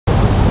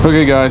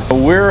Okay guys, so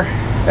we're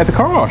at the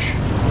car wash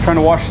trying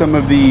to wash some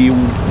of the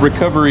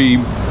recovery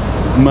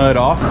mud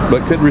off,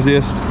 but couldn't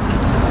resist.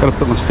 Gotta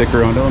put my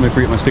sticker on. Don't let me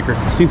forget my sticker.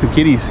 I seen some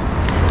kitties,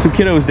 some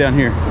kiddos down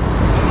here.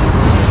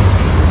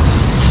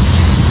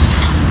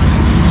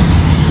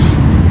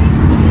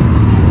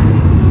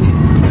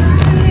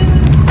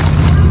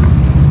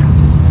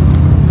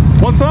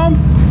 Want some?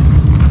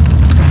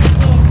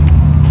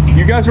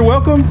 You guys are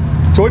welcome.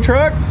 Toy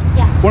trucks?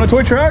 Yeah. Want a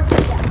toy truck?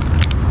 Yeah.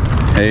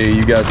 Hey,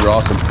 you guys are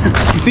awesome.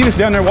 You see us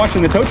down there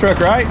watching the tow truck,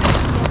 right?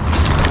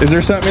 Is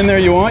there something in there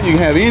you want? You can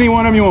have any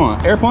one of them you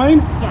want. Airplane?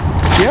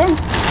 Yeah.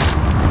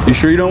 Yeah? You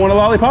sure you don't want a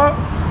lollipop?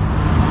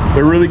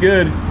 They're really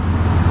good.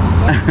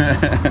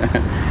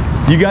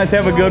 You guys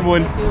have a good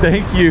one.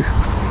 Thank you.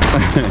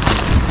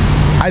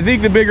 I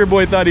think the bigger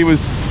boy thought he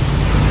was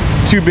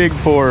too big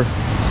for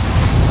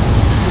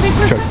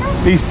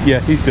trucks. Yeah,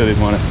 he still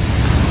didn't want it.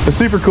 But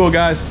super cool,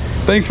 guys.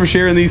 Thanks for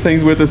sharing these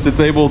things with us. It's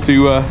able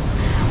to,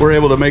 we're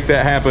able to make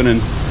that happen,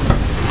 and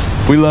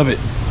we love it.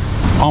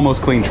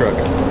 Almost clean truck.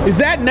 Is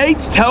that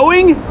Nate's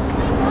towing?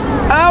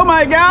 Oh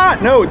my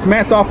God! No, it's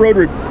Matt's off-road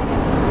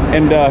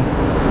and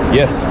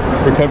yes,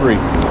 recovery.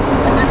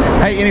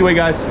 Hey, anyway,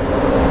 guys,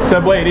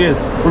 Subway it is.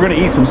 We're gonna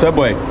eat some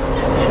Subway.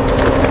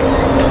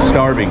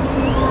 Starving.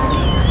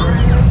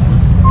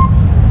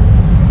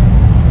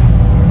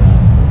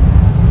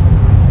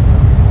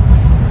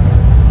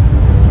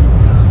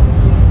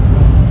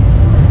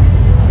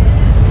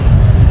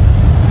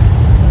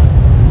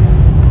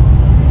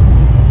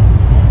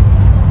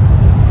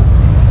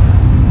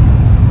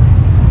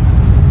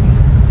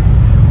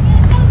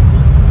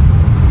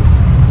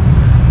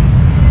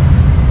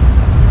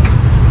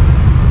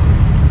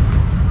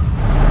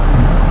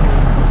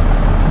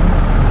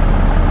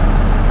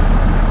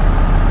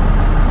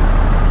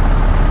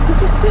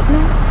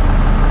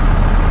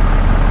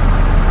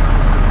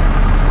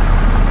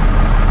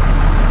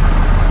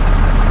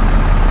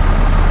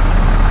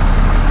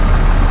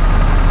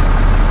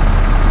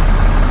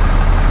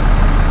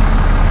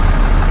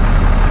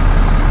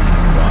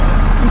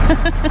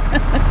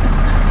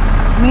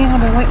 Man,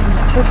 I've been waiting in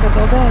that tow truck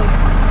all day.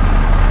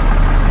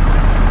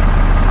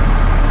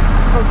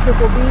 Oh,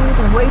 triple B,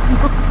 been waiting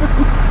on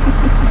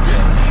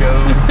Show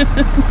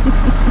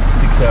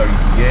 6-hour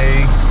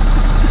ETA.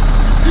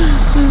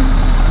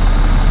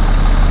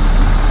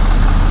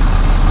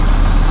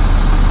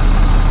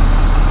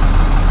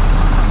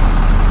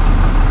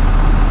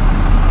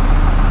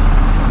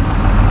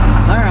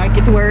 Alright,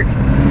 get to work.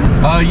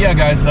 Yeah,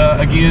 guys,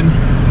 again,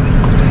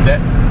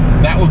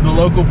 that was the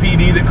local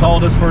PD that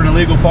called us for an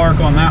illegal park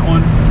on that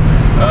one.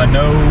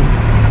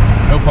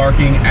 No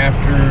parking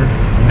after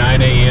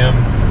 9 a.m.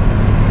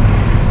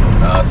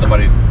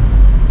 Somebody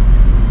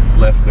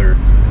left their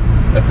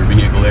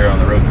vehicle there on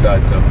the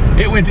roadside, so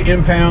it went to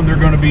impound. They're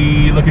going to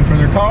be looking for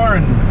their car,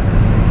 and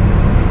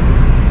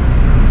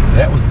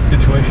that was the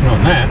situation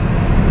on that.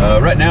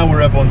 Right now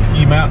we're up on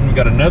Ski Mountain. We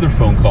got another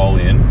phone call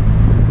in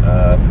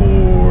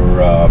for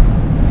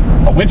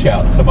a winch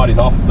out. Somebody's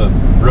off the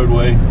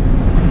roadway.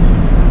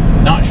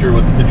 Not sure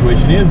what the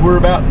situation is. We're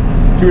about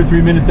 2 or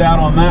 3 minutes out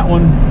on that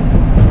one,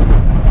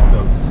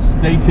 so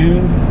stay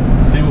tuned,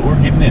 see what we're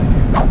getting into.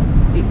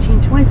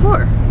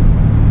 1824.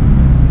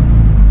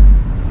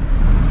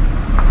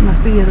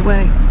 Must be the other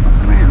way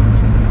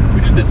around. We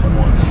did this one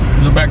once. It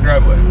was a back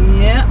driveway.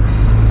 Yep,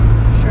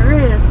 sure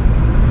is.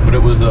 But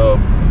it was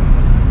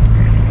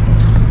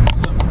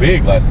something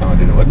big last time I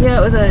did it, wasn't it? Yeah,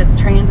 it was a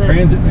transit.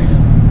 Transit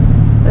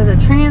van. It was a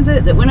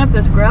transit that went up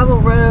this gravel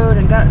road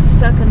and got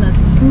stuck in the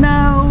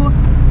snow.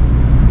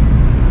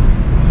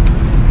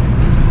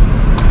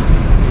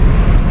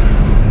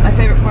 My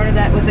favorite part of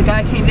that was the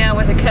guy came down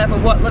with a cup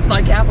of what looked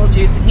like apple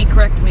juice, and he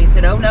corrected me. He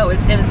said, "Oh no,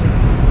 it's Hennessy."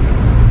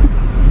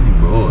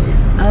 Boy.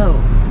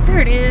 Oh, there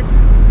it is.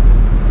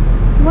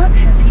 What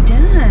has he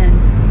done?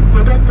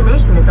 Your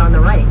destination is on the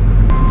right.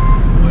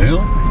 Well,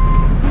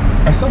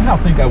 I somehow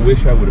think I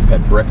wish I would have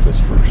had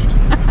breakfast first.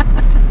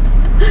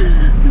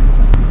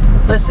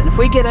 Listen, if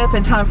we get up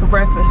in time for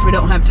breakfast, we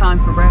don't have time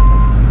for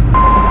breakfast.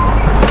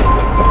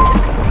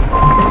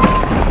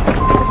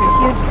 There's a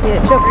huge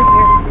ditch over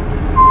here.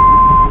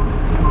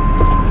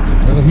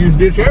 There's a huge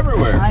ditch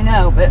everywhere. I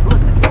know, but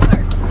look at this.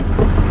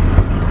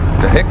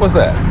 The heck was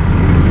that?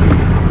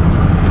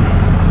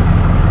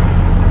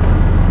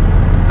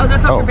 Oh,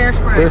 that's off your bear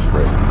spray. Bear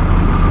spray.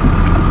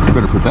 You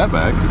better put that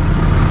back.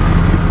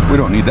 We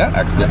don't need that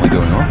accidentally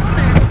going on.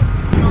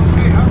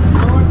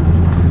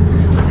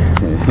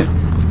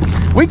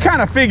 We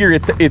kind of figure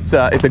it's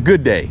a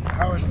good day.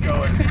 How it's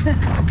going.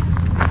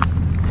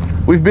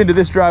 We've been to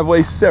this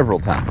driveway several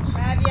times.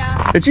 Have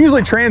ya? It's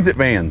usually transit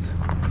vans.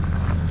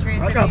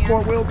 I got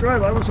 4-wheel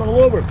drive. I was all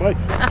over it.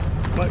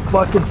 My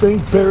fucking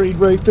thing buried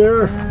right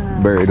there.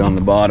 Buried on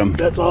the bottom.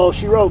 That's all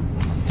she wrote.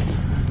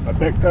 My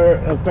back tire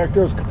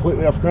is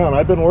completely off the ground.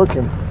 I've been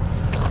working,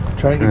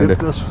 trying to get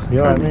this. You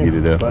know what I mean? Get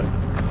it up. But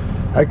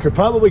I could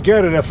probably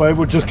get it if I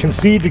would just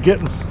concede to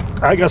getting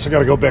I guess I got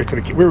to go back to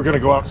the. We were going to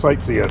go out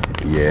sightseeing.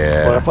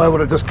 Yeah. But if I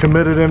would have just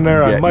committed in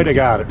there, I might have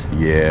got it.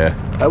 Yeah.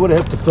 I would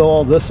have to fill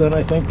all this in,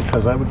 I think,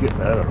 because I would get.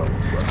 I don't know.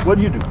 What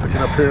do you do? Pick it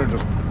up here and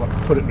just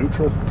put it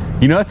neutral?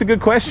 You know, that's a good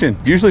question.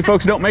 Usually,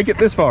 folks don't make it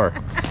this far.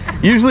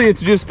 Usually,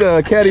 it's just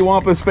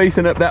cattywampus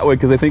facing up that way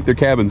because they think their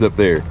cabin's up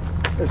there.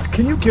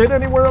 Can you get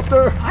anywhere up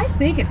there? I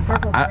think it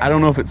circles around. I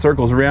don't know if it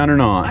circles around or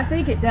not. I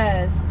think it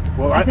does.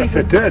 Well, if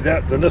it did,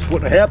 then this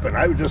wouldn't happen.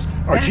 I would just.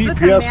 Our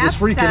GPS was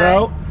freaking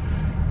out.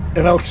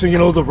 And I was saying, you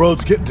know, the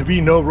road's getting to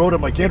be no road on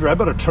my camera. I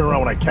better turn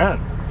around when I can.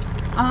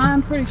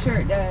 I'm pretty sure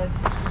it does.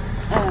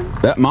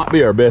 That might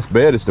be our best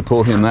bet is to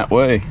pull him that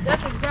way.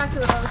 That's exactly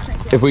what I was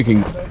thinking. If we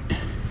can. If you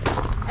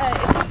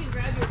can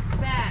grab your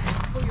back,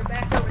 pull your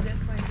back over this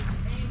way, and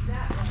aim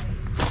that way.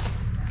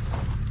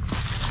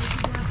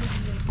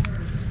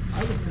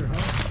 I look here, huh?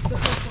 But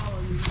they'll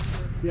follow you.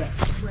 Yeah.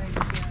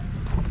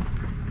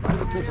 I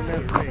look here from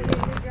that range.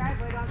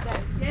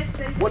 Yes,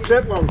 they do. What's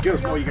that long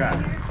gizmo you got?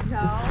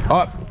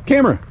 No.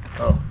 Camera.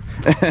 Oh.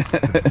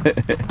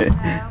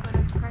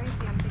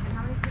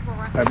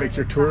 I make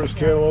your tourist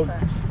catalog.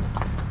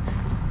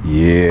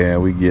 Yeah,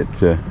 we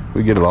get a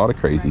lot of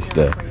crazy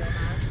stuff.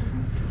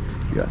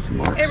 You got some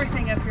marks.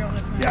 Everything up here on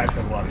this one. Yeah, I've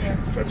had a lot of shit.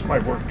 That's my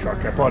work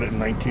truck. I bought it in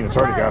 19. It's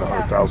already got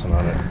 100,000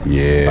 on it.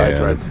 Yeah. I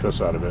tried the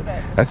piss out of it.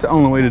 That's the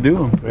only way to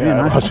do them.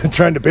 Yeah, I wasn't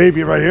trying to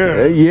baby right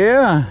here.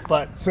 Yeah.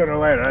 But sooner or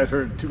later, I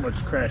heard too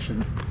much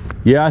crashing.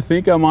 Yeah, I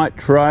think I might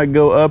try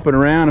go up and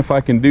around. If I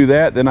can do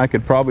that, then I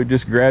could probably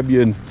just grab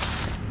you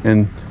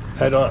and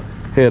head up.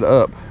 Head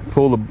up.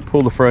 Pull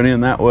the front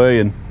end that way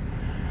and.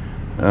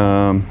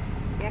 Yeah,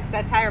 'cause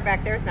that tire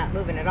back there is not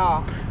moving at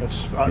all.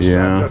 That's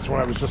when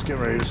I was just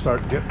getting ready to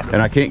start getting.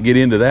 And I can't get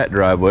into that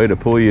driveway to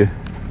pull you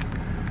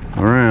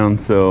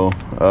around, so.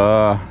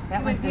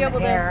 That one's in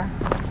the air.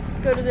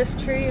 Go to this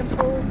tree and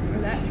pull, or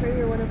that tree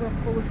or whatever,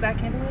 and pull us back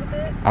in a little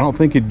bit. I don't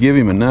think it'd give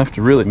him enough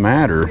to really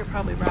matter. You're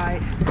probably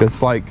right.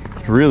 It's like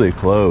really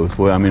close.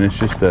 Well, I mean, it's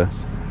just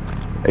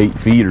 8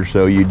 feet or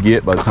so you'd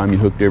get by the time you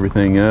hooked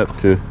everything up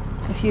to.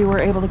 If you were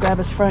able to grab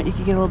his front, you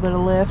could get a little bit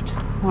of lift,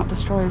 not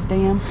destroy his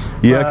dam.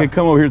 Yeah, I could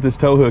come over here with this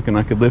tow hook and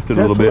I could lift it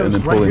a little bit and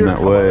then pull him that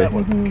way.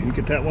 Can you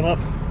get that one up?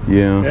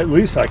 Yeah. At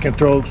least I can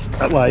throw.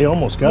 Well, I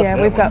almost got. Yeah,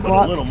 that we've got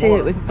one, blocks too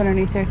that we can put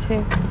underneath there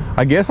too.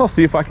 I guess I'll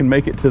see if I can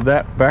make it to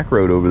that back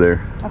road over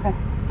there. Okay.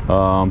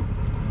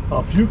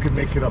 If you can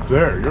make it up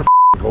there, you're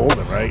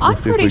golden, right? I'm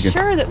pretty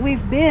sure that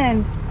we've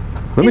been.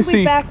 Let me see.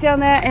 We back down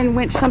that and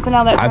went something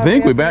out of that. I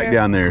think we backed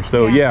down there.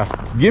 So yeah,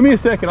 give me a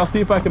second. I'll see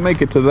if I can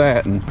make it to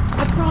that. And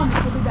I promise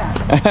we'll be back.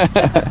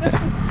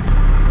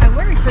 I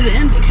worry for the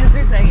end because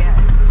there's a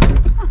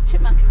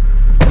chipmunk.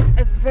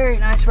 A very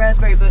nice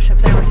raspberry bush up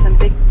there with some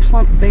big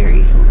plump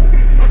berries on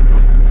there.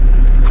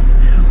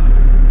 So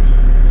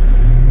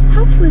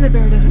hopefully the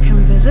bear doesn't come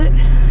and visit.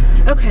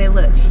 Okay,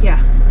 look,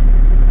 yeah.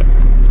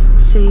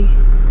 See,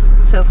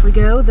 so if we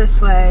go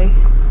this way.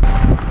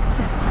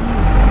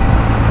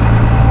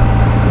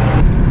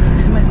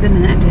 Somebody's been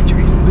in that ditch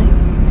recently.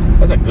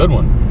 That's a good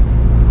one.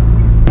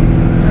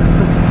 That's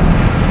cool.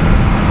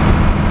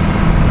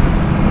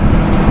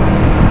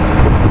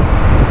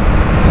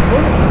 This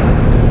one?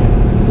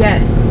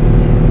 Yes.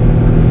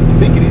 I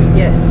think it is.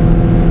 Yes.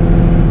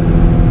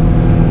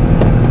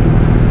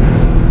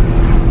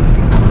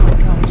 Oh my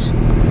gosh.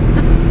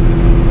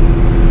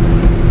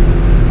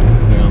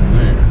 It's down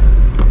there.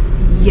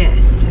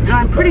 Yes. And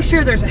I'm pretty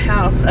sure there's a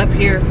house up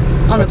here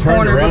on the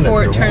corner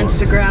before it turns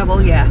to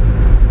gravel. Yeah.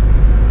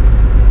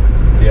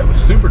 Yeah, it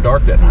was super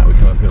dark that night we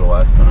came up here the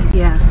last time.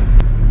 Yeah.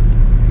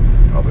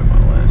 Probably my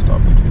last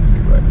opportunity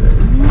right there.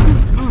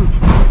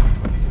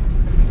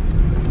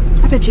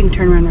 I bet you can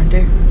turn around right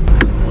there.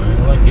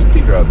 Well, like empty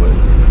driveways.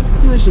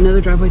 Oh, there's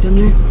another driveway down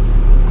there.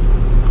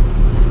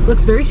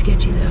 Looks very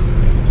sketchy though.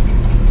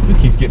 This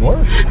keeps getting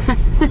worse.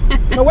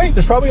 No, wait,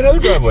 there's probably another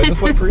driveway.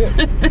 Let's wait for it.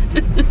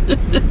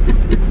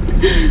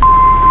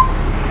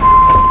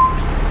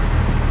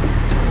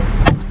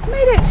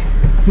 Made it.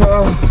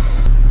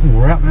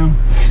 We're out now.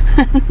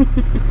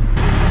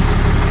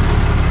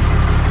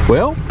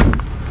 well,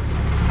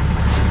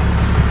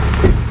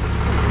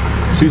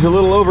 she's a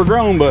little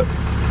overgrown, but.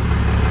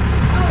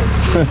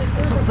 There's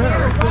a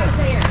bear right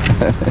there.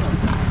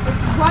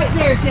 It's right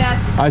there, Jeff.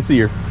 I see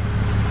her.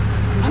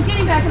 I'm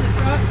getting back in the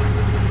truck.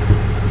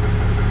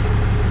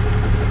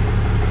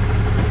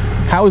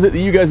 How is it that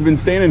you guys have been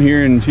standing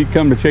here and she'd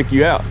come to check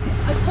you out?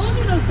 I told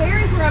you those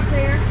berries were up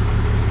there.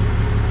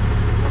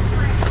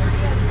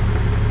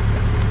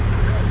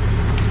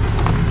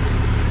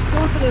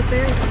 Going for those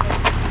berries.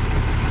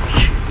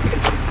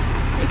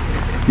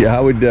 Yeah, I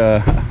would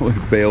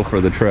bail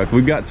for the truck.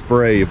 We've got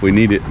spray if we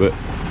need it, but.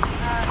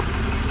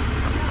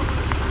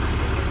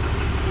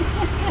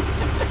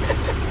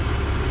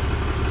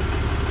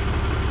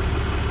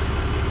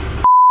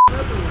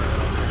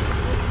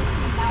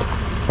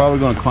 Probably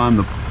going to climb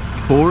the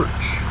porch.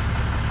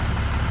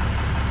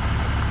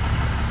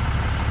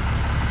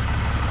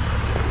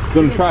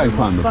 Going to try and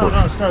climb the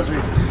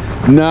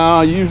porch.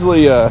 No,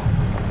 usually I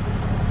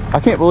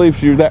can't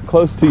believe you're that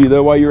close to you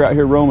though while you're out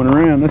here roaming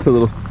around. That's a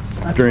little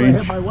After I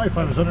had my wife,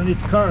 I was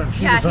underneath the car and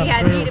she was on he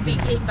had me to be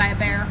eaten by a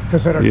bear.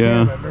 Because at our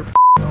cabin,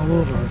 they're all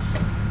over us.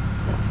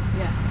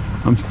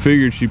 Yeah. I'm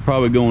figured she's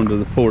probably going to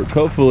the porch.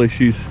 Hopefully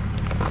she's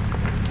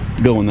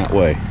going that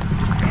way.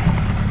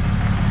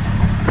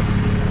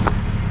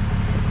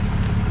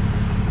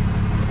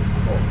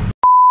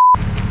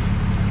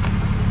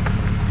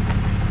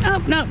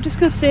 Oh, no, just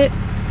gonna sit.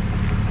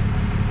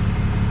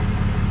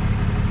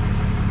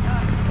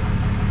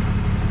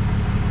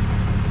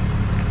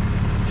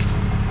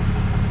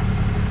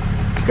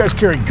 You guys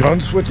carry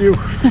guns with you?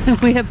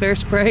 We have bear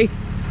spray.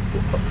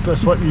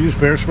 That's what you use,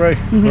 bear spray?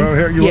 Around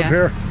here? You live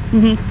here?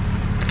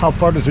 How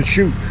far does it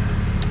shoot?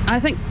 I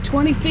think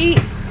 20 feet.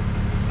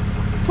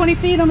 20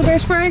 feet on the bear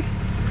spray?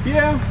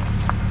 Yeah.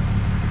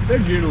 They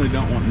generally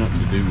don't want nothing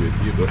to do with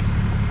you, but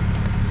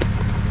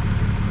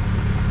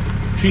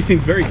she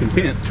seems very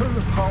content. Turn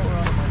the power on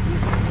my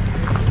vehicle.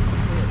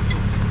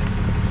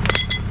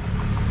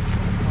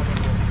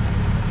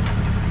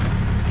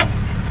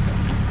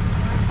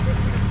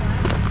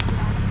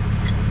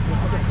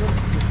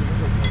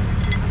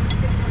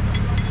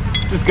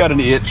 Just got an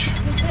itch.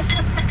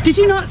 Did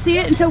you not see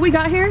it until we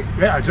got here?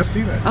 Yeah, I just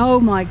seen it. Oh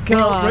my gosh.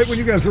 Well, right when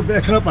you guys were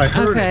backing up, I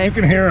heard it. You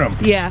can hear him.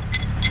 Yeah.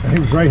 And he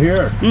was right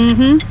here.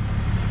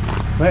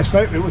 Last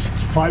night, it was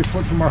 5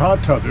 foot from our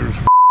hot tub. There was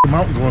a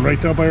mountain going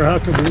right down by our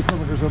hot tub. We looked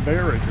over, there's a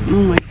bear right there.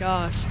 Oh my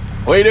gosh.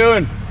 What are you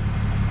doing?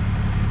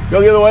 Go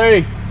the other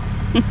way.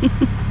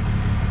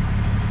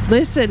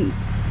 Listen,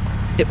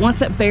 it wants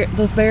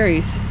those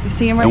berries. You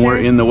see them right And there? we're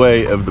in the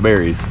way of the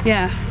berries.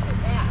 Yeah.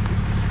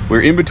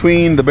 We're in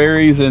between the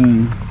berries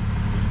and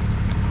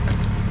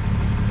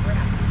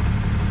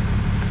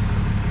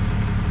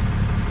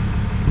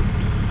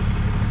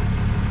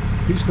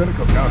He's gonna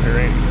come down here,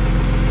 ain't he?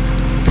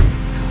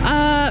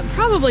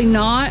 Probably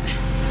not,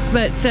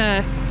 but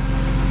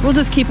we'll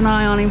just keep an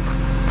eye on him.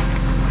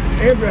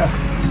 Andrea.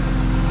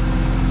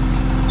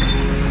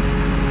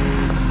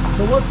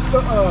 So what's the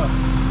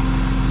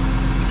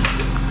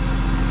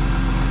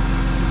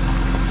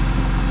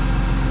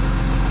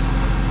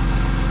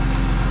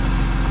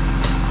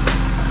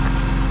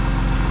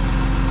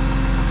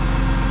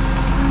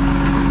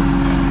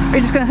Are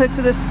you just gonna hook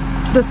to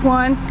this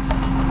one?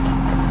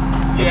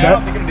 yeah, I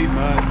don't think it'll need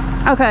much.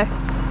 Okay.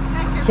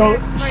 So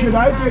should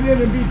I get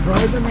in and be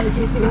driving as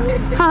you do it?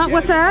 Huh?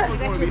 What's that? You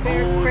got your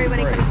bear spray when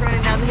he comes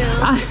running down the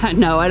hill?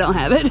 No, I don't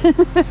have it.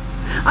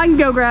 I can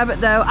go grab it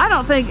though. I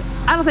don't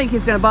think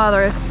he's gonna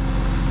bother us.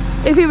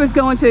 If he was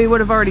going to, he would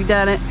have already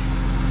done it.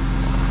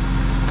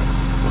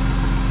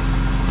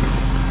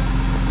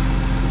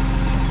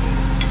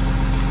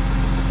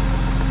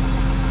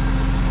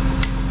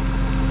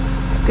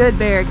 Good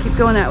bear. Keep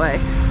going that way.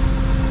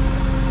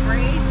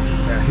 Crazy.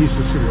 Yeah, he's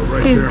just gonna go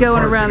right there. He's and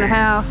going park around the it.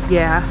 house.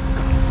 Yeah.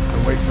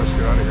 And wait for us to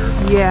get out of here.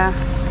 Yeah.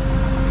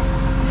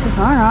 He says,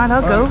 all right,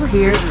 I'll go over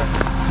here.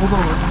 Hold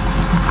over.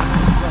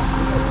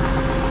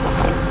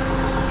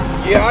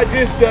 Yeah, I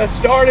just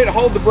started,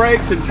 hold the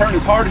brakes and turn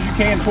as hard as you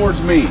can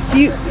towards me. Do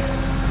you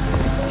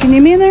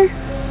need me in there?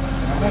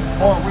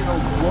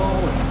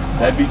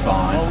 That'd be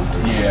fine.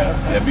 Yeah,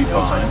 that'd be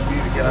fine. For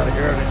you to get out of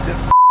here and it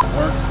didn't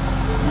work.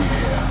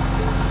 Yeah.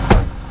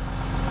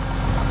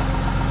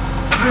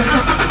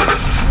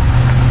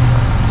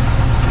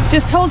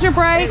 Just hold your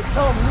brakes.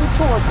 Tell him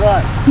neutral or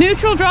drive.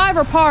 Neutral, drive,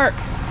 or park.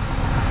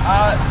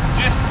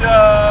 Just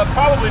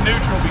probably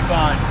neutral will be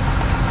fine.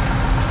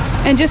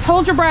 And just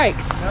hold your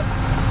brakes.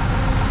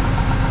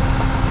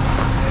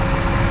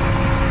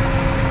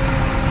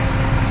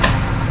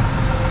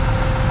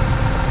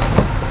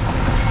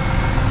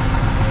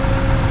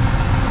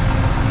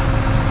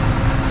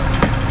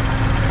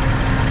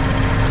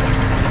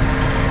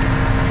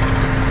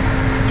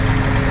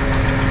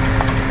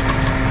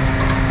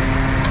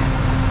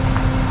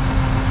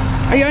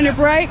 Are you on your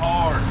brake?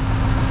 Hard.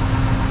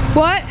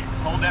 What?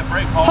 Hold that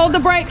brake hard. Hold the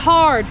brake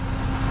hard.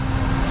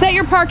 Set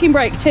your parking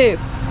brake too.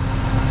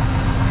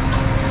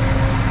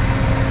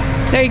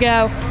 There you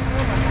go.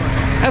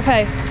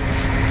 Okay.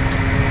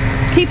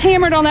 Keep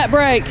hammered on that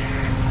brake.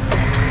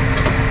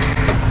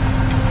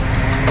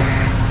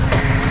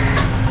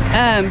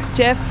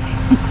 Jeff?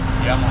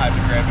 Yeah, I'm gonna have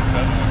to grab this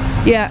other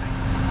one. Yeah.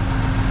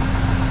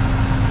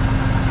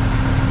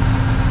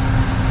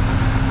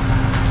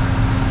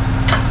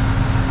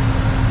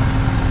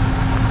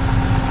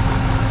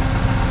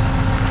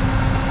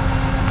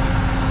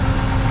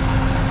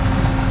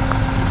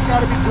 Got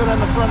to be good on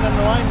the front end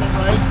alignment,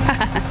 right?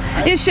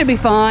 It should be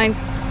fine.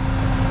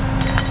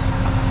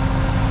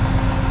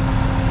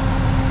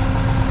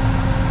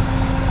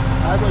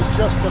 I was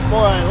just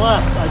before I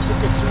left, I took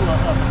it to a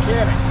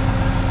mechanic.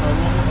 A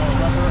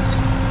rubber.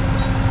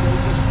 They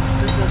just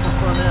redid the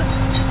front end.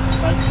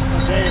 Like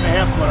a day and a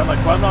half ago. I'm like,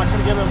 well, I'm not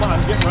going to give him.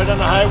 I'm getting right on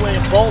the highway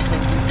in Bolton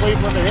from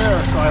Cleveland to here,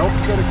 so I hope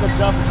you did a good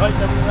job of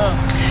tightening everything up.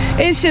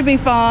 It should be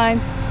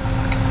fine.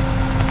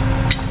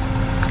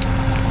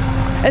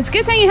 It's a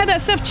good thing you had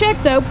that stuff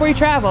checked though before you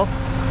travel.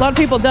 A lot of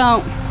people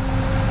don't.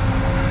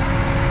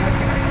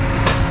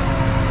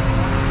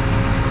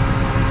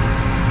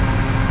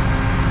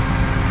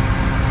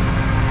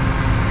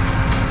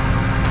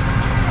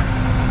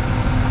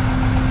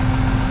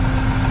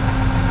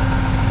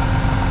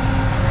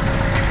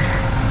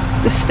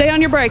 Stay on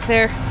your brake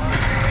there.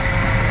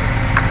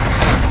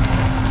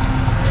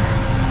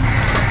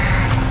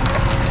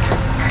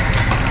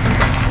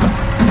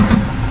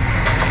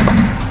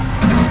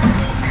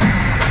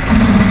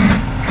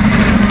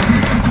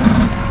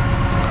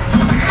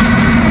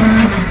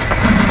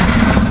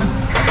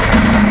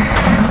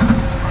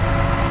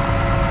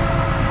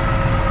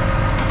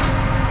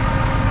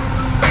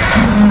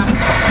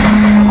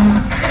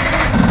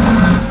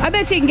 I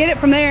bet you can get it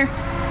from there.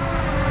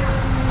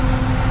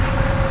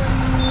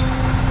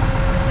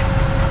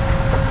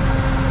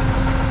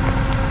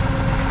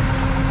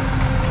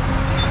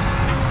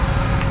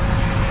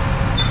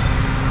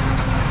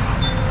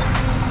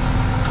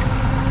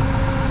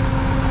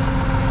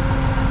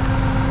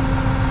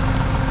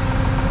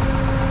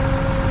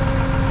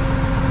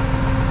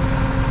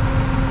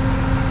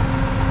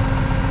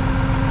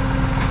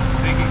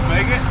 Think you can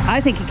make it? I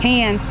think you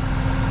can. I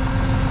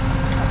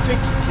think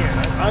you can.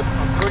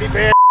 I'm pretty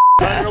bad.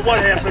 I don't know what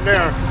happened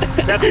there.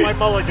 That's my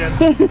mulligan.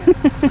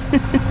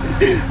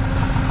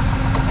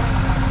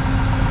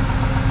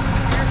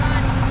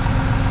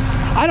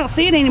 I don't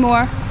see it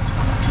anymore.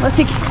 Let's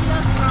see.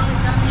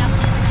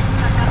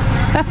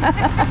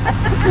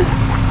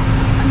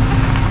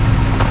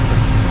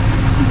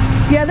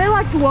 Yeah, they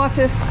like to watch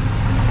us.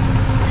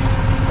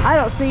 I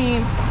don't see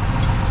him.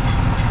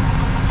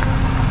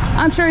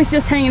 I'm sure he's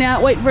just hanging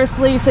out, waiting for us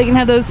to leave so he can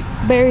have those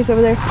berries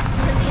over there.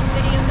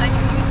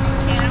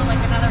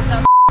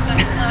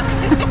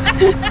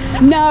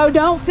 No,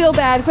 don't feel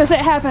bad because it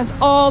happens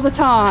all the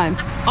time.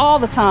 All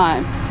the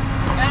time.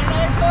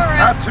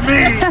 Not to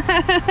me.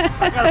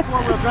 I got a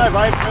four-wheel drive.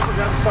 I've never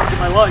gotten stuck in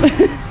my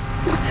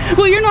life.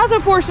 Well, you're not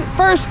the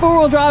first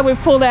four-wheel drive we've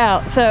pulled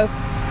out, so.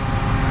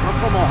 I'm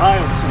from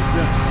Ohio. It's like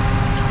this.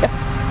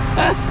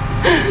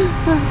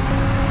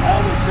 I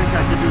always think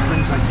I can do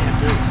things I can't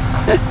do.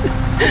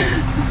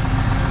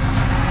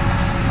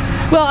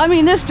 Well, I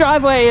mean, this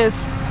driveway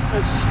is.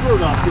 It's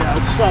screwed up. Yeah,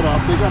 it's set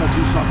up. They gotta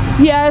do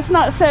something. Yeah, it's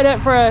not set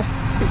up for a.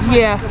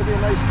 Yeah. It's gonna be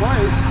a nice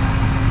place.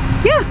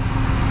 Yeah.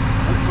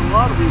 Like for a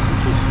lot of these,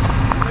 it's just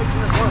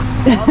making it work.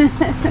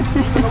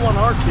 Even the one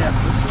our cap,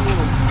 it's a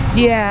little.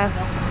 Yeah.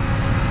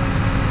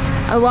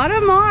 A lot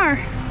of them are.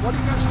 What do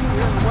you guys do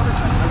here in the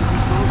wintertime?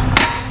 Everything's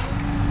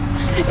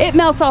frozen. It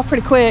melts off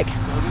pretty quick,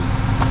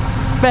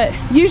 but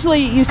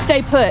usually you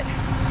stay put.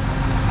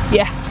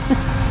 Yeah.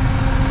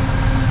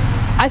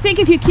 I think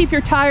if you keep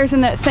your tires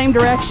in that same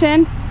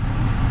direction,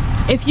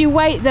 if you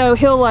wait though,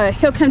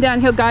 he'll come down,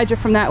 he'll guide you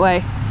from that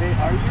way. Hey,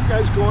 are you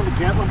guys going to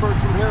Gatlinburg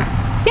from here?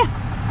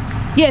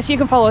 Yeah. Yes, you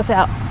can follow us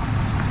out.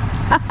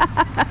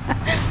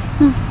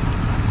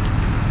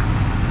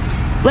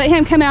 Let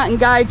him come out and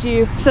guide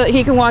you so that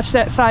he can watch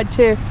that side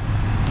too.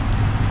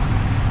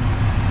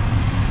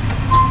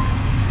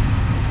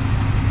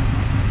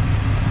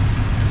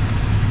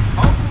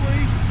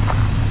 Hopefully.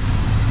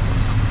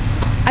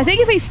 I think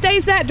if he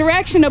stays that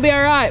direction, he'll be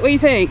all right. What do you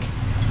think?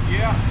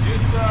 Yeah,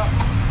 just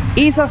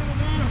Ease off.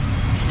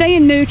 Stay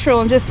in neutral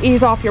and just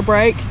ease off your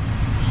brake. you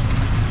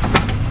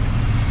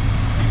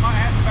might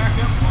have to back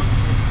up one.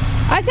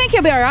 I think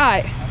you'll be all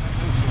right.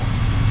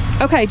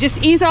 Okay, just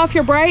ease off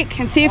your brake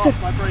and see if it,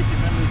 My brake is in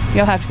neutral.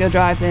 you'll have to go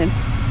drive then.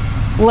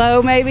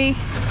 Low maybe.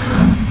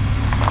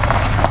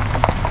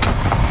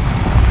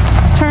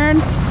 Turn.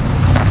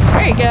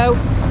 There you go.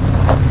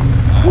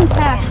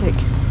 Fantastic.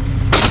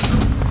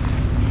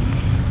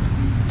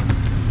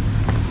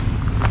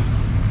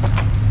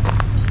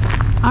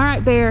 All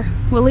right, Bear,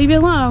 we'll leave you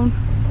alone.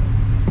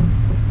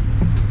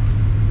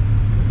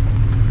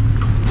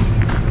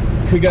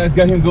 We guys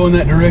got him going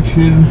that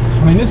direction.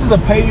 I mean, this is a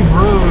paved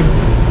road,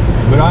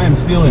 but I am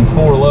still in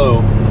 4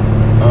 low,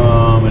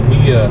 and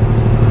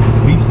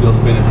he's still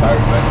spinning tires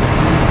back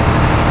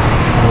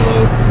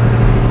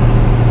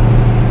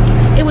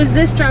there. It was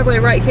this driveway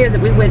right here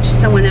that we winched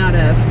someone out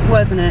of,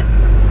 wasn't it?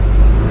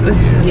 It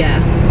was,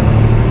 yeah.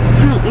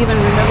 I don't even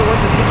remember what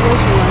the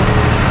situation was.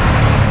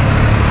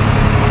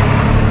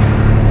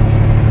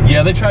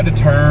 Yeah, they tried to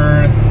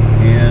turn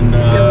and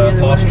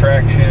lost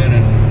traction,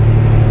 and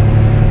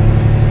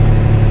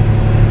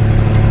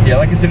yeah,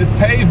 like I said, it's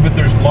paved, but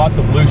there's lots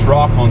of loose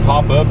rock on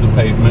top of the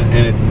pavement,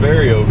 and it's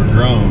very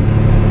overgrown.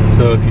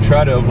 So if you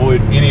try to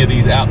avoid any of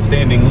these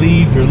outstanding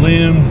leaves or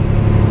limbs,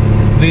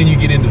 then you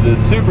get into the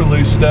super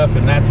loose stuff,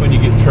 and that's when you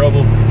get in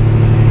trouble.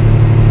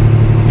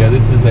 Yeah,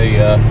 this is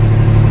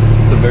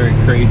it's a very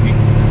crazy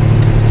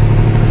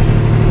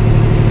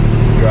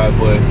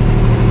driveway.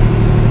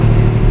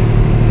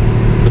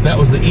 But that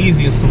was the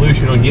easiest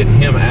solution on getting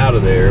him out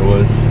of there,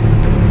 was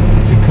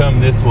to come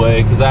this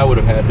way, because I would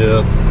have had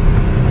to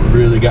have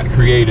really got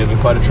creative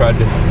if I'd have tried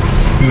to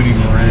scoot him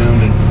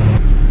around and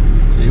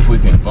see if we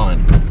can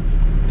find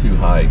too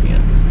high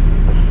again.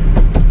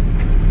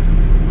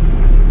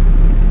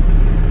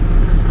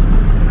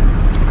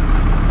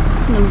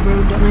 No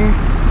road down there. You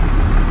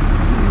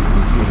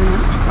can see the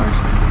notch cars.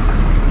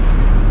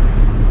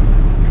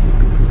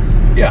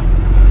 Yeah,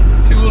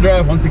 2-wheel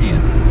drive once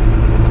again.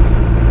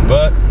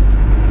 But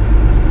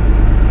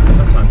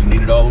sometimes you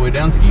need it all the way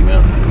down Ski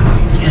Mountain.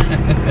 Yeah.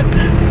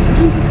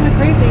 Sometimes it's kind of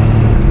crazy.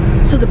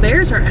 So the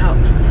bears are out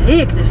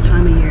thick this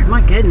time of year.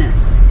 My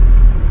goodness.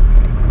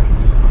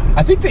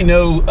 I think they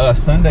know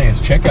Sunday is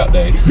checkout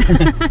day.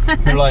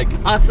 They're like,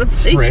 Awesome.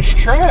 fresh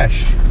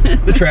trash.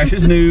 The trash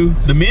is new.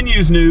 The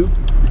menu's new.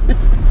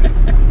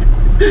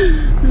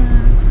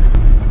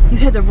 You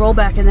had the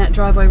rollback in that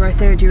driveway right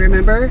there. Do you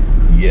remember?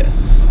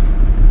 Yes.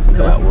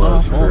 That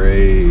was awful.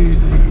 crazy.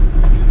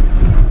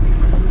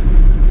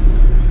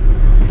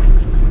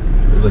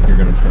 Feels like you're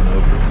gonna turn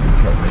over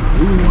and try to make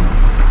this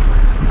corner.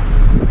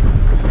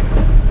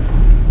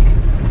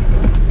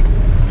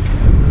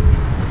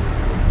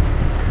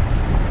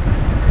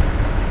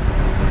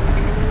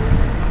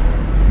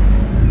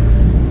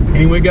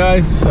 Anyway,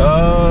 guys,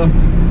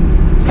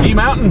 Ski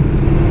Mountain.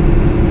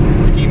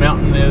 Ski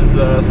Mountain is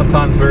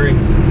sometimes very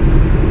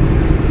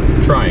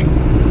trying.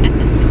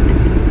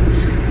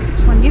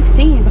 Which one you've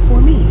seen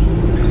before me?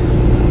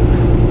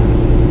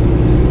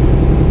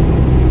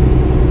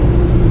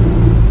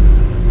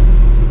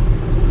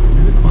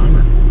 He's a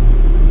climber.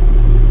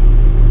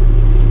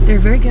 They're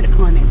very good at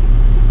climbing.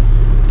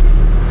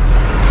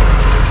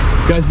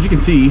 Guys, as you can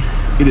see,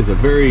 it is a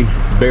very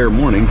bare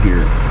morning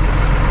here.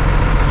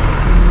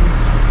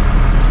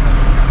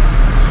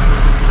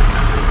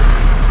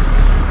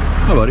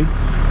 Hi, buddy.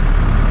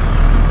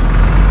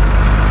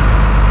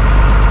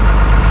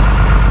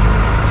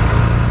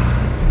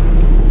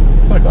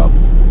 It's like a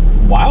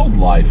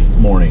wildlife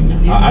morning.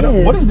 I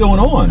don't. What is going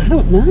on? I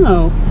don't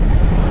know.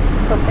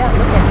 Look out,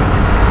 look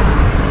at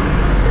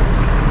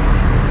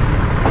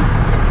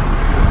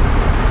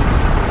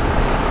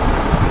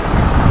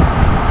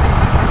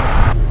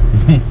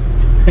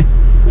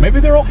Maybe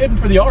they're all heading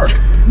for the Ark.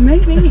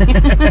 Maybe. Is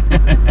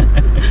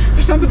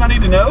there something I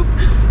need to know?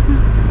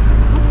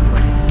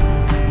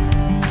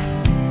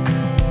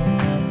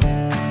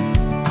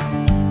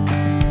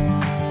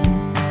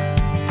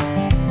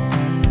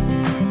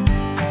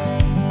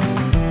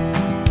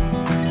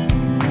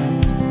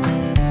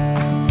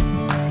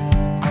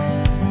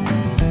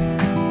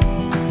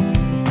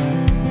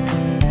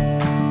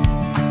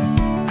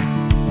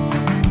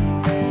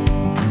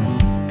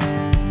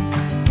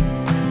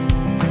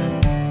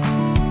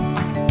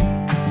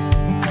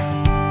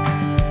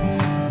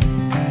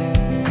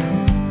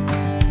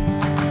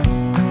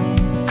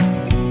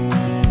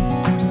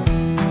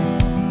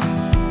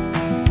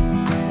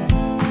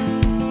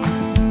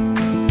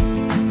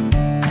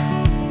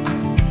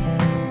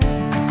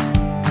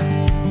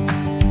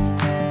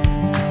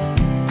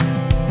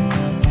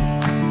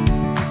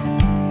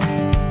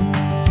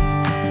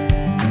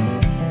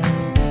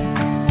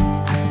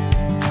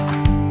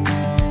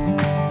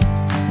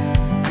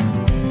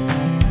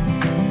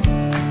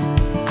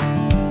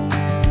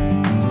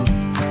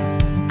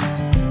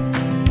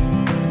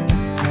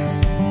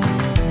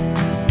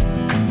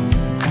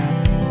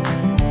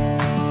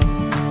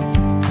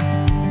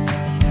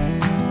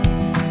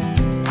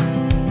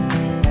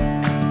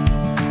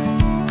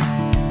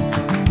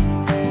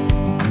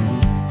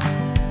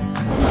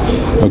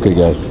 Okay,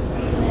 guys,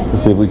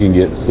 let's see if we can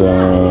get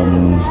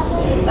some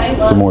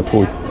more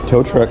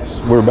tow trucks.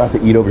 We're about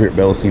to eat over here at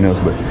Bellacino's,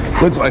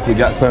 but looks like we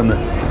got some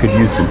that could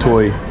use some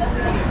toy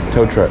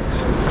tow trucks.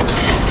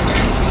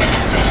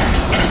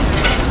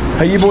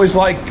 Hey, you boys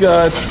like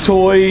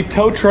toy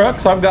tow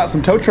trucks? I've got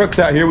some tow trucks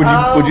out here. Would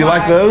you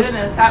like those?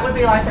 Goodness, that would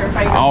be like their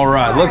favorite. All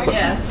right, let's.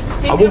 Yes.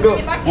 We'll go.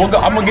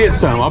 I'm gonna get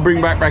some. I'll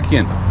bring back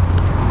in.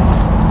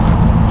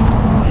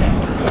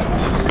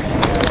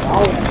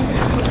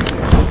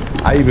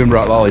 I even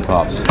brought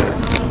lollipops.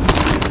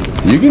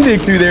 You can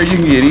dig through there. You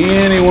can get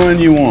anyone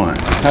you want.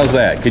 How's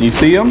that? Can you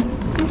see them?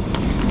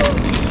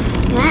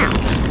 Wow.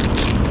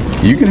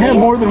 You can have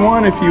more than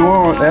one if you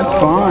want. That's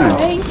fine.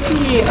 Thank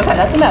you. Okay,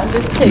 that's enough.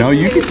 Just two. No,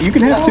 you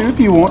can have two if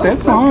you want.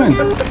 That's fine.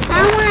 I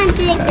want a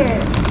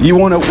digger. You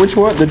want which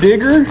one? The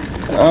digger?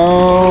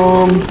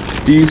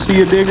 Do you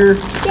see a digger?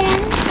 Yeah.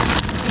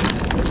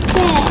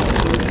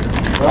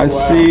 I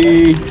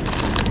see.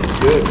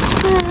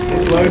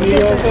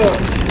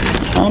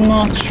 I'm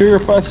not sure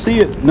if I see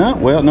it. No,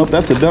 well, nope,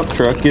 that's a dump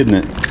truck, isn't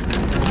it?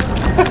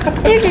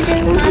 There's a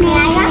digger. Mommy,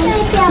 I got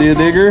myself. See a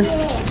digger?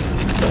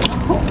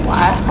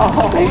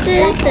 Wow.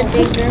 That's a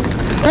digger.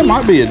 That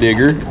might be a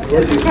digger.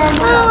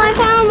 Oh, I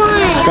found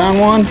one. Found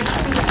one?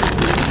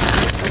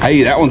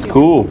 Hey, that one's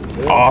cool.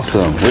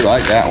 Awesome. We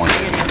like that one.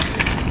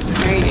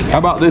 How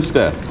about this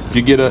stuff?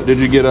 Did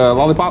you get a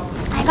lollipop?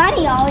 I got a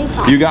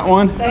lollipop. You got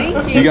one?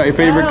 Thank you. You got your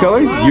favorite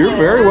color? You're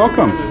very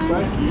welcome.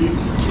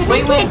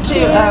 We went to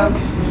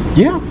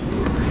Yeah.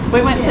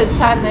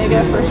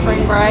 Chattanooga for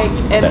spring break.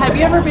 And have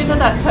you ever been to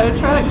that tow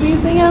truck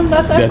museum?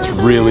 That's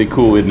really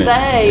cool, isn't it?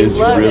 It's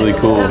really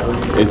cool.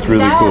 It's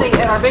really cool.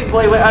 Daddy and our big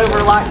boy went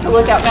over like to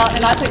look out mountain,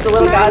 and I took the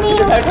little guys to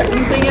the tow truck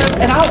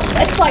museum, and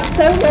it's like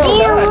so well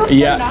done.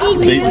 Yeah, yes, And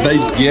we they've were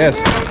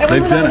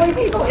the done only it.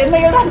 people in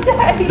there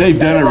that day. They've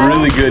done it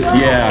really good.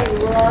 Yeah. I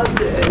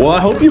loved it. Well, I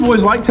hope you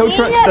boys like tow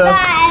truck stuff.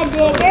 A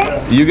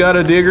digger. You got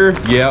a digger?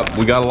 Yeah,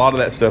 we got a lot of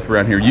that stuff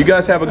around here. You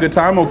guys have a good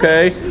time,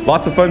 okay?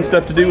 Lots of fun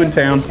stuff to do in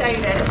town.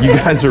 You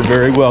guys are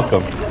very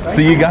welcome.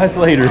 See you guys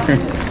later.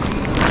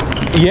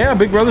 Yeah,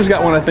 Big Brother's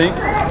got one, I think.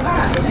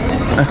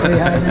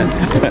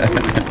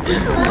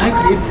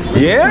 Thank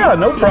you. Yeah,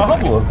 no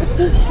problem.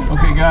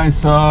 Okay,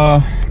 guys,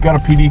 got a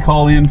PD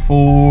call in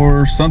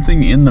for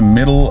something in the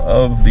middle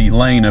of the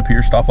lane up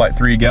here, stoplight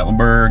 3,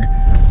 Gatlinburg.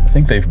 I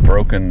think they've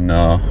broken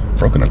a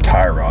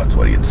tire rod's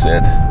what he had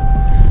said.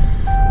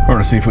 We're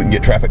gonna see if we can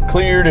get traffic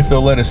cleared, if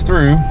they'll let us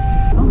through.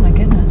 Oh my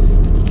goodness.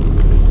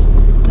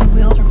 The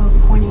wheels are both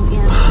pointing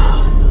in.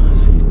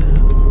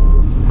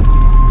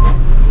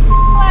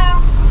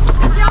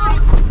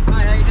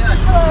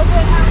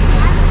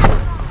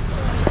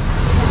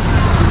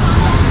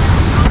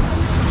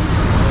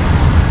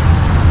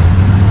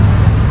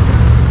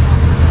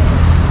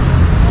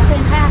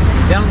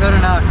 Don't go to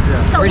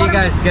Knoxville. So Where do you what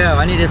guys go?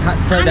 I need to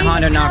tow the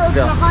Honda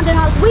Knoxville.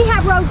 We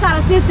have roadside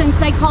assistance.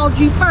 They called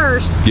you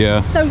first. Yeah.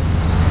 So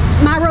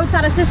my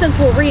roadside assistance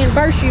will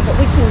reimburse you, but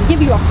we can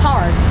give you a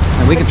card.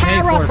 And we the can pay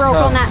tire for rod it, broke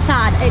so- on that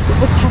side. It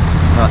was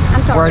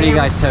I'm sorry. Where do you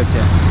ma'am. guys tow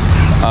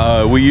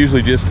to? We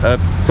usually just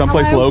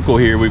someplace Hello? local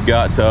here. We've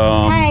got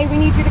Hey, we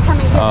need you to come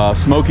in here.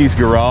 Smokey's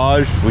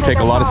Garage. We take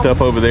a lot of stuff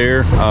over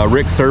there.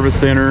 Rick's Service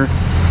Center.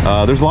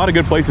 There's a lot of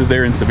good places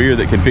there in Sevier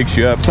that can fix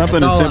you up.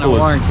 Something It's as all under simple as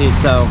warranty,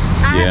 so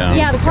yeah.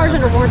 Yeah, the car's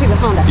under warranty with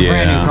Honda.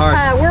 brand new yeah.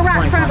 car. We're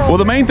right in front of Well,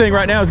 the main thing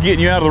right now is getting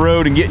you out of the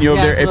road and getting you over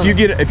Yeah, there.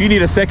 absolutely. If you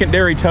need a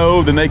secondary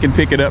tow, then they can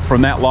pick it up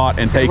from that lot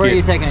and take Where are you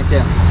it. taking it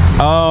to?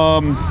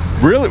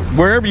 Really,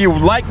 wherever you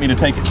would like me to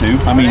take it to.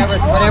 I mean,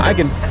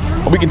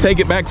 Whatever. we can take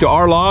it back to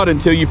our lot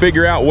until you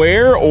figure out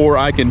where, or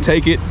I can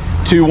take it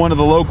to one of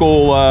the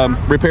local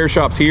repair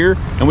shops here,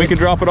 and we can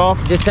drop it off.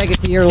 Just take it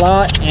to your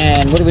lot,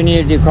 and what do we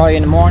need to do? Call you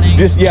in the morning?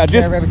 Just Take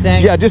care of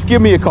everything? just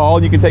give me a call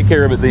and you can take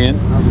care of it then.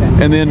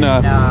 Okay. And then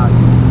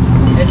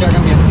is there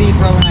gonna be a fee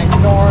for overnight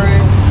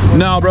storage?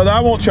 no, brother, I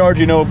won't charge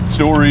you no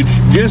storage.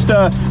 Just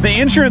the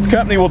insurance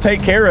company will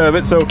take care of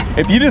it. So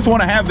if you just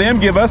want to have them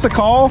give us a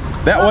call,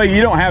 that way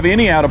you don't have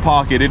any out of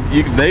pocket.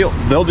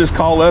 They'll just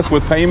call us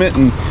with payment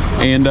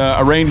and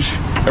arrange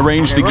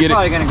to We're get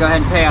probably it. gonna go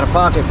ahead and pay out of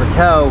pocket for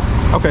tow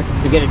Okay.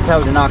 to get it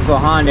towed to Knoxville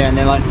Honda, and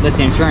then let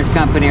the insurance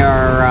company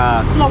or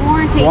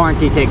the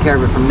warranty take care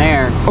of it from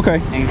there.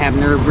 Okay. And have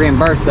them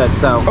reimburse us.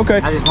 So Okay.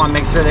 I just want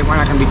to make sure that we're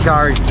not going to be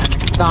charged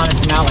an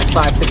astonishing amount, like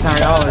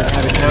 $500-600 to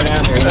have it towed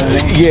out there. You know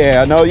what I mean?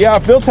 Yeah. No. Yeah.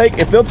 If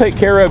they'll take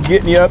care of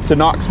getting you up to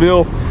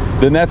Knoxville,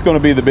 then that's going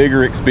to be the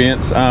bigger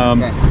expense.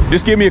 Okay.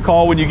 Just give me a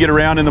call when you get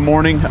around in the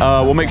morning.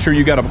 We'll make sure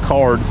you got a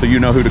card so you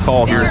know who to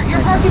call here.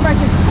 Your parking brake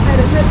is set,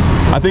 is it?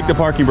 I think the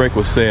parking brake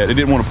was set. It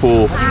didn't want to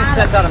pull. It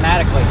sets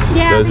automatically.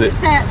 Yeah, Does I it? think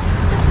it's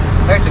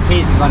set. There's the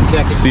keys if you want to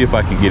check it. See if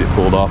I can get it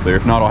pulled off there.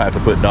 If not, I'll have to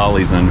put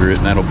dollies under it,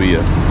 and that'll be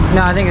a.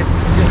 No, I think it's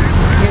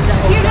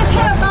You just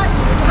hit a button.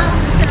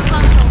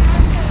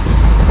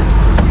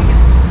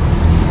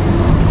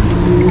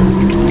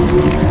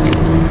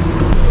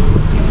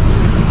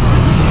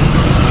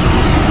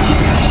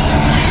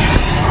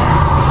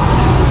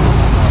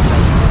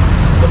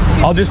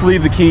 I'll just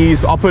leave the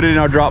keys. I'll put it in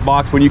our drop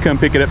box when you come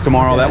pick it up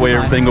tomorrow. That way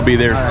everything will be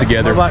there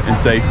together and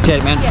safe.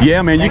 Shit, man.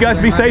 Yeah, man. You guys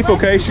be safe,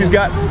 okay? She's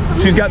got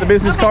the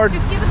business card.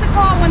 Just give us a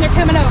call when they're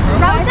coming over.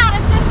 Okay? Roadside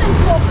assistance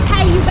will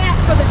pay you back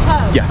for the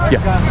tow.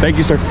 Yeah. Thank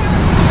you, sir.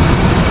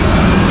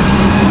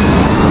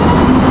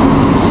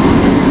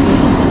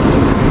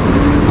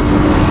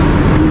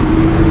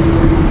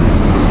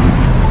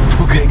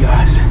 Okay,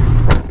 guys.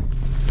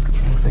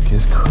 Traffic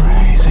is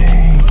crazy.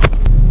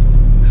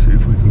 See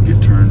if we can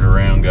get turned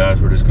around,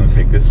 guys. We're just going to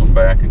take this one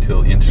back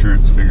until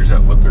insurance figures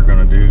out what they're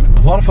going to do.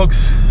 A lot of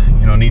folks,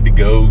 need to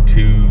go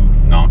to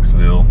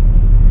Knoxville.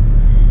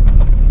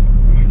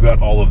 We've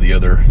got all of the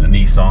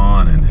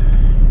Nissan and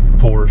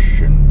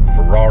Porsche and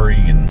Ferrari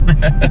and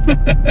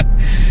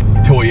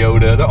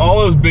Toyota. All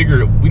those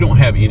bigger, we don't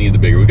have any of the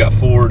bigger. We've got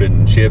Ford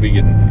and Chevy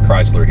and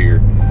Chrysler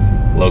here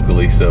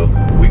locally, so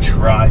we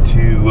try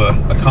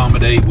to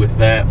accommodate with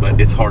that, but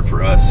it's hard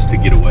for us to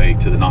get away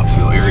to the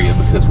Knoxville area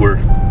because we're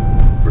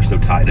so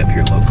tied up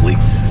here locally,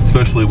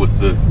 especially with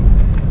the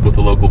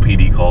local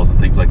PD calls and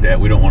things like that.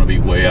 We don't want to be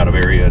way out of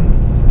area,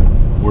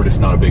 and we're just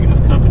not a big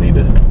enough company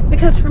to.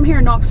 Because from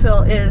here,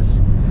 Knoxville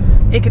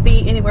it could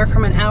be anywhere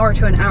from an hour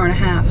to an hour and a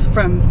half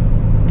from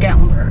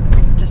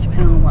Gatlinburg, just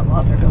depending on what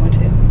lot they're going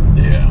to.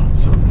 Yeah,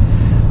 so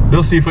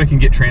they'll see if we can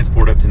get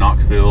transport up to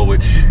Knoxville,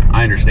 which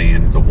I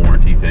understand it's a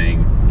warranty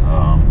thing.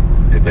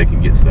 If they can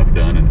get stuff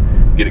done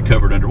and get it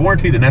covered under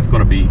warranty, then that's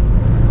going to be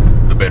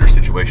the better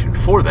situation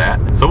for that.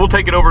 So we'll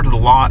take it over to the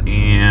lot,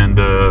 and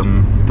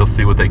they'll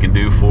see what they can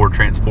do for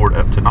transport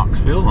up to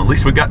Knoxville. At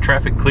least we got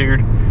traffic cleared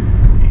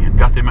and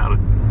got them out of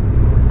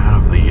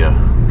the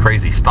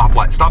crazy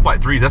stoplight. Stoplight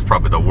 3s, that's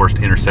probably the worst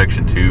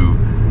intersection to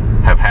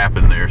have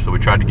happened there. So we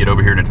tried to get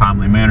over here in a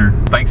timely manner.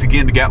 Thanks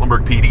again to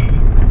Gatlinburg PD.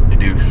 They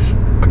do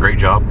a great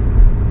job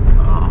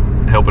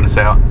helping us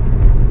out,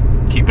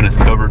 keeping us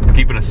covered,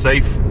 keeping us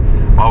safe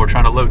while we're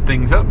trying to load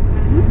things up.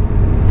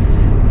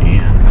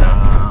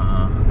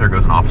 And there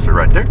goes an officer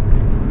right there,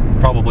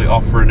 probably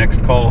off for a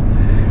next call.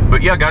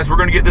 But yeah, guys, we're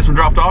going to get this one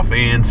dropped off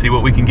and see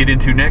what we can get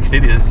into next.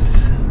 It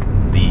is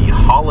the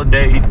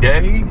holiday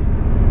day.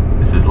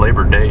 This is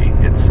Labor Day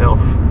itself,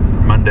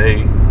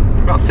 Monday,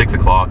 about 6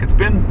 o'clock. It's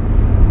been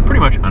pretty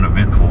much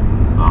uneventful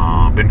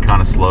Been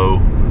kind of slow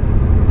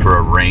for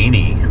a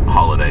rainy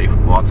holiday.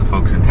 Lots of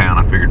folks in town.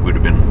 I figured we'd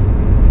have been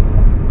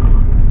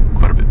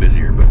quite a bit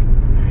busier, but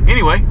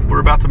anyway, we're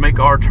about to make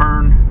our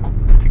turn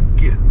to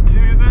get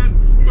to this.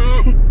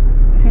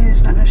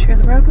 He's not gonna share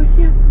the road with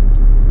you?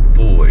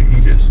 Boy,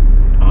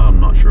 I'm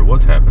not sure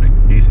what's happening.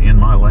 He's in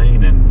my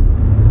lane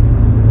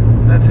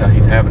and that's how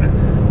he's having it.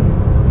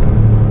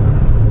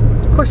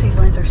 Of course, these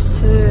lanes are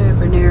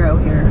super narrow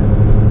here.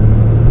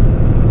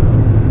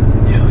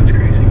 Yeah, that's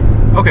crazy.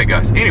 Okay,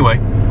 guys. Anyway,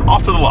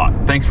 off to the lot.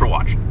 Thanks for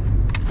watching.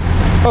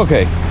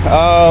 Okay,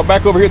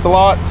 back over here at the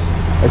lot.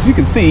 As you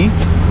can see,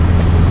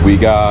 we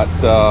got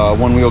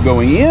one wheel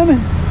going in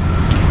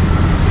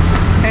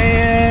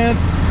and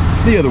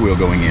the other wheel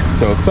going in.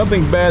 So if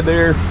something's bad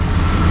there,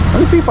 let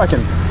me see if I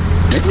can,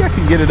 maybe I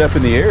can get it up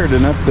in the air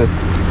enough to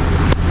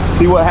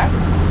see what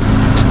happened.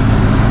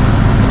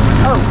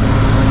 Oh,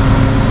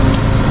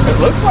 it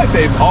looks like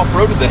they've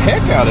off-roaded the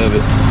heck out of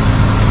it.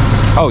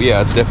 Oh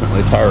yeah, it's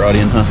definitely a tire rod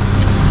in, huh?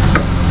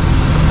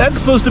 That's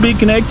supposed to be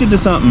connected to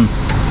something.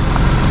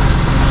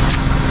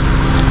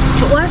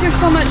 But why is there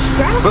so much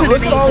grass But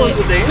look underneath at all it? of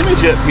the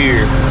damage up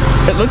here.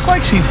 It looks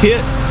like she's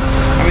hit.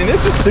 I mean,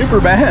 this is super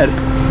bad.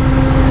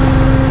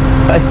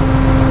 Oh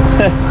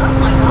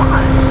my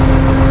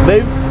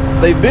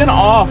gosh. They've been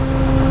off.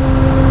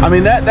 I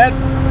mean,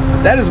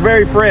 that is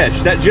very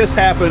fresh. That just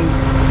happened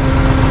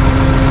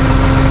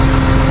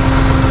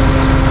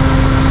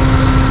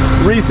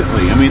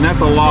recently. I mean,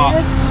 that's a lot.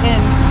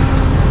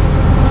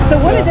 So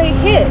what did they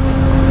hit?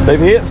 They've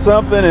hit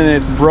something and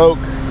it's broke.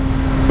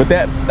 But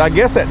that, I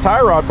guess that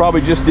tie rod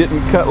probably just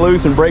didn't cut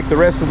loose and break the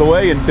rest of the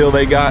way until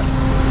they got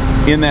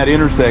in that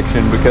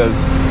intersection, because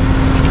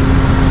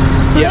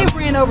so they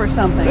ran over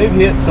something. They've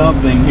hit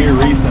something here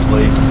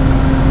recently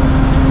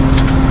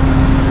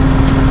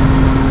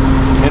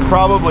and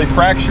probably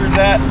fractured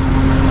that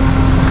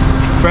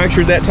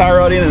tie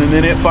rod in, and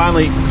then it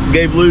finally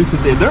gave loose.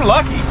 They're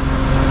lucky.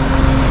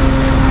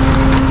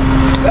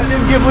 That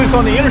didn't give loose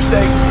on the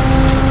interstate.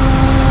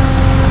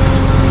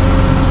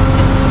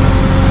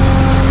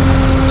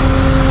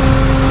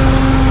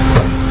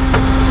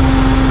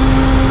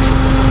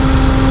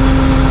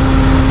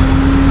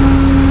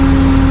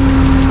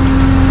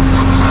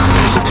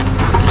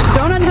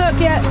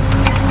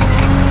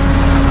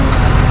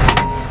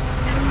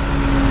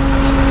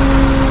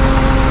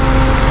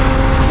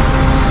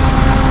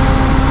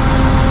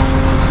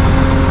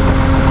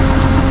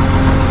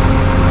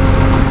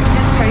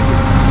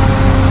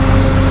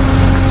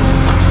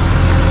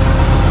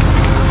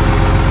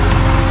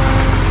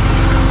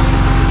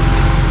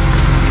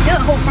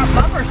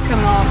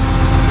 Coming off.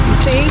 You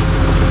see?